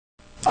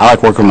I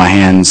like working with my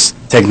hands,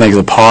 taking things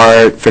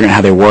apart, figuring out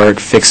how they work,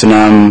 fixing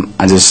them.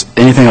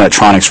 Anything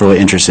electronics really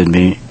interested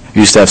me.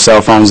 We used to have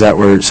cell phones that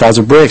were the size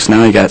of bricks.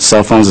 Now you got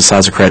cell phones the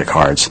size of credit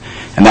cards.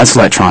 And that's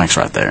electronics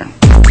right there.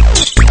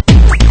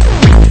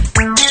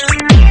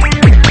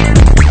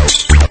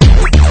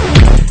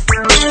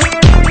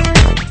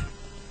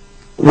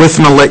 With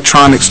an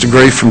electronics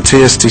degree from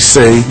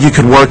TSTC, you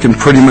could work in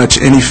pretty much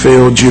any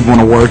field you'd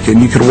want to work in.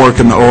 You could work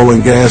in the oil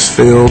and gas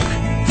field.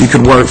 You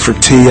could work for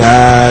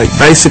TI.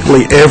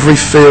 Basically, every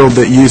field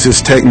that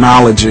uses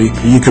technology,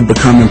 you could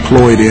become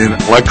employed in.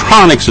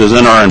 Electronics is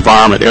in our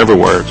environment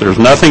everywhere. There's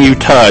nothing you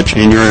touch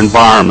in your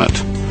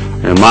environment,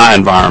 in my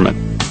environment,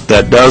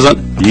 that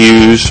doesn't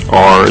use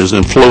or is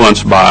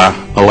influenced by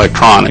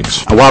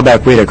electronics. A while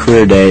back, we had a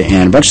career day,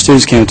 and a bunch of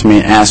students came to me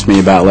and asked me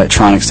about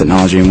electronics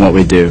technology and what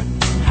we do.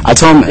 I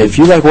told them, if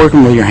you like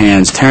working with your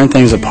hands, tearing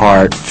things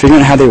apart,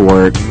 figuring out how they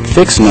work,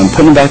 fixing them,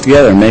 putting them back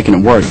together, and making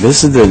it work,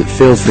 this is the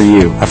field for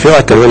you. I feel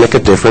like I really make a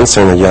difference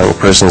in a young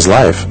person's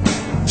life.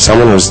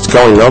 Someone who's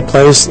going no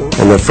place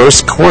in the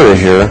first quarter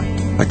here,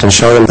 I can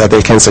show them that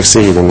they can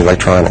succeed in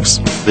electronics.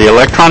 The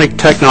electronic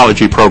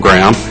technology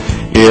program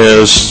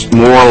is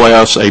more or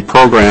less a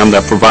program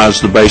that provides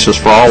the basis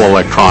for all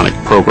electronic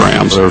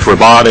programs. There's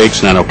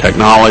robotics,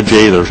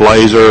 nanotechnology, there's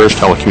lasers,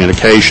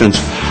 telecommunications.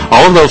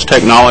 All of those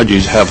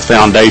technologies have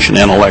foundation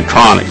in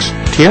electronics.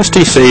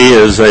 TSTC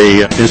is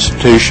an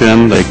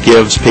institution that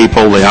gives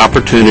people the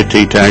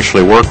opportunity to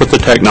actually work with the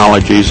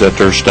technologies that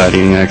they're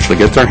studying, actually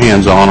get their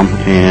hands on them,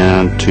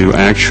 and to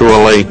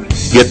actually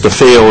get the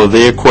feel of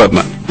the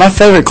equipment. My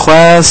favorite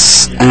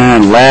class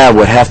and lab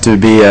would have to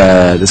be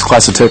this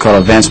class I took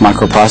called Advanced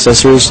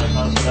Microprocessors.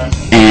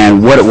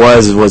 And what it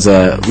was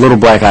a little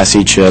black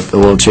IC chip, a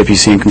little chip you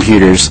see in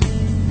computers.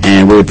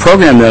 And we would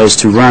program those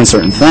to run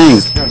certain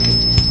things.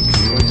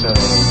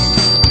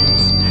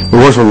 We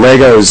worked with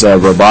Lego's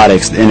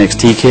robotics, the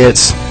NXT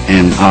kits,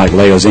 and I like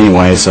Legos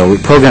anyway, so we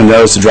programmed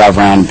those to drive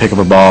around and pick up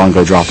a ball and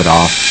go drop it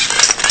off.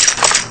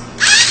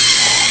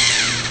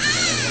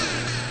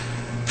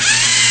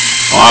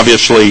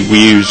 Obviously,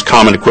 we use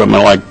common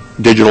equipment like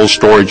digital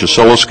storage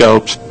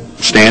oscilloscopes,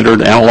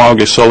 standard analog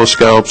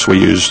oscilloscopes. We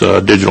use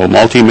digital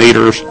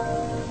multimeters,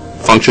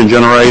 function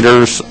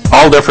generators,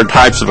 all different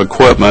types of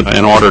equipment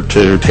in order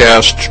to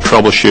test,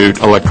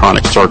 troubleshoot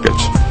electronic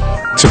circuits.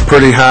 It's a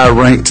pretty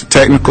high-ranked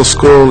technical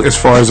school as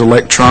far as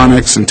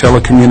electronics and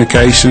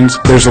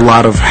telecommunications. There's a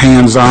lot of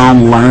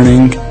hands-on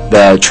learning.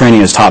 The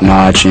training is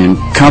top-notch, and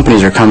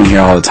companies are coming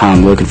here all the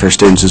time looking for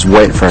students just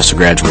waiting for us to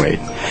graduate.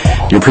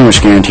 You're pretty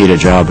much guaranteed a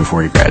job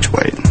before you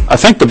graduate. I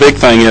think the big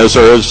thing is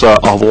there is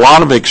a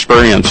lot of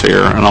experience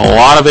here and a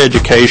lot of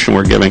education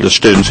we're giving the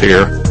students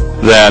here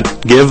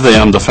that give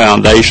them the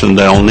foundation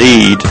they'll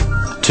need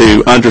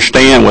to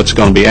understand what's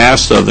going to be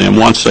asked of them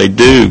once they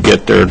do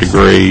get their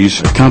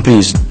degrees.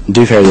 Companies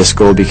do favor this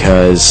school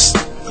because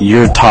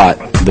you're taught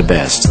the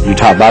best. You're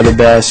taught by the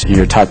best, and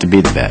you're taught to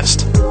be the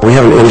best. We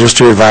have an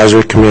industry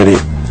advisory committee,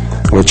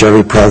 which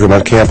every program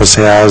on campus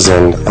has,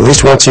 and at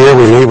least once a year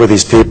we meet with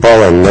these people,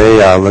 and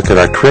they look at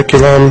our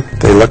curriculum,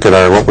 they look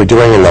at what we're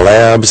doing in the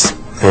labs,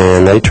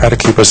 and they try to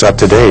keep us up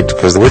to date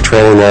because we're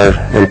training their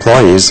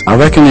employees. I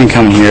recommend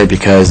coming here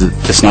because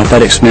it's not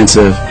that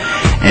expensive,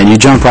 and you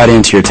jump right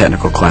into your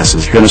technical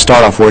classes. You're going to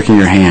start off working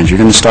your hands. You're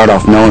going to start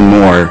off knowing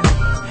more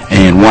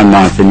in 1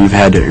 month than you've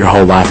had your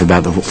whole life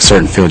about the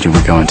certain field you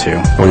would go into.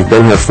 We've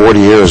been here 40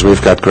 years.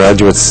 We've got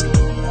graduates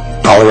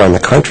all around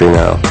the country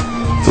now.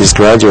 These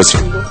graduates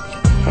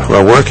who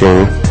are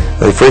working,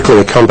 they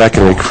frequently come back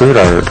and recruit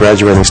our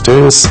graduating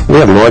students. We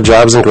have more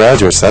jobs than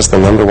graduates. That's the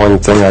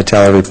 #1 thing I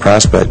tell every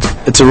prospect.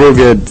 It's a real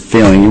good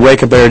feeling. You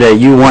wake up every day,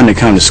 you want to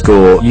come to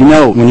school. You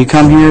know when you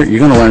come here, you're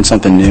going to learn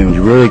something new.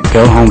 You really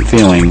go home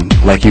feeling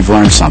like you've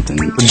learned something.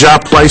 The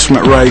job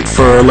placement rate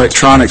for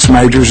electronics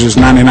majors is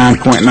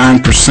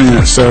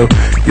 99.9%, so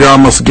you're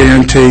almost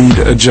guaranteed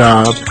a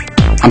job.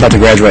 I'm about to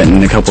graduate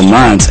in a couple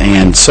months,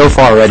 and so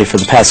far already for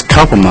the past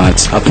couple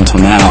months up until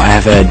now, I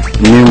have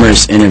had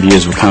numerous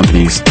interviews with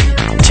companies.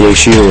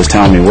 TSU was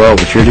telling me, well,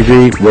 with your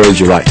degree, where would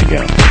you like to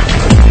go?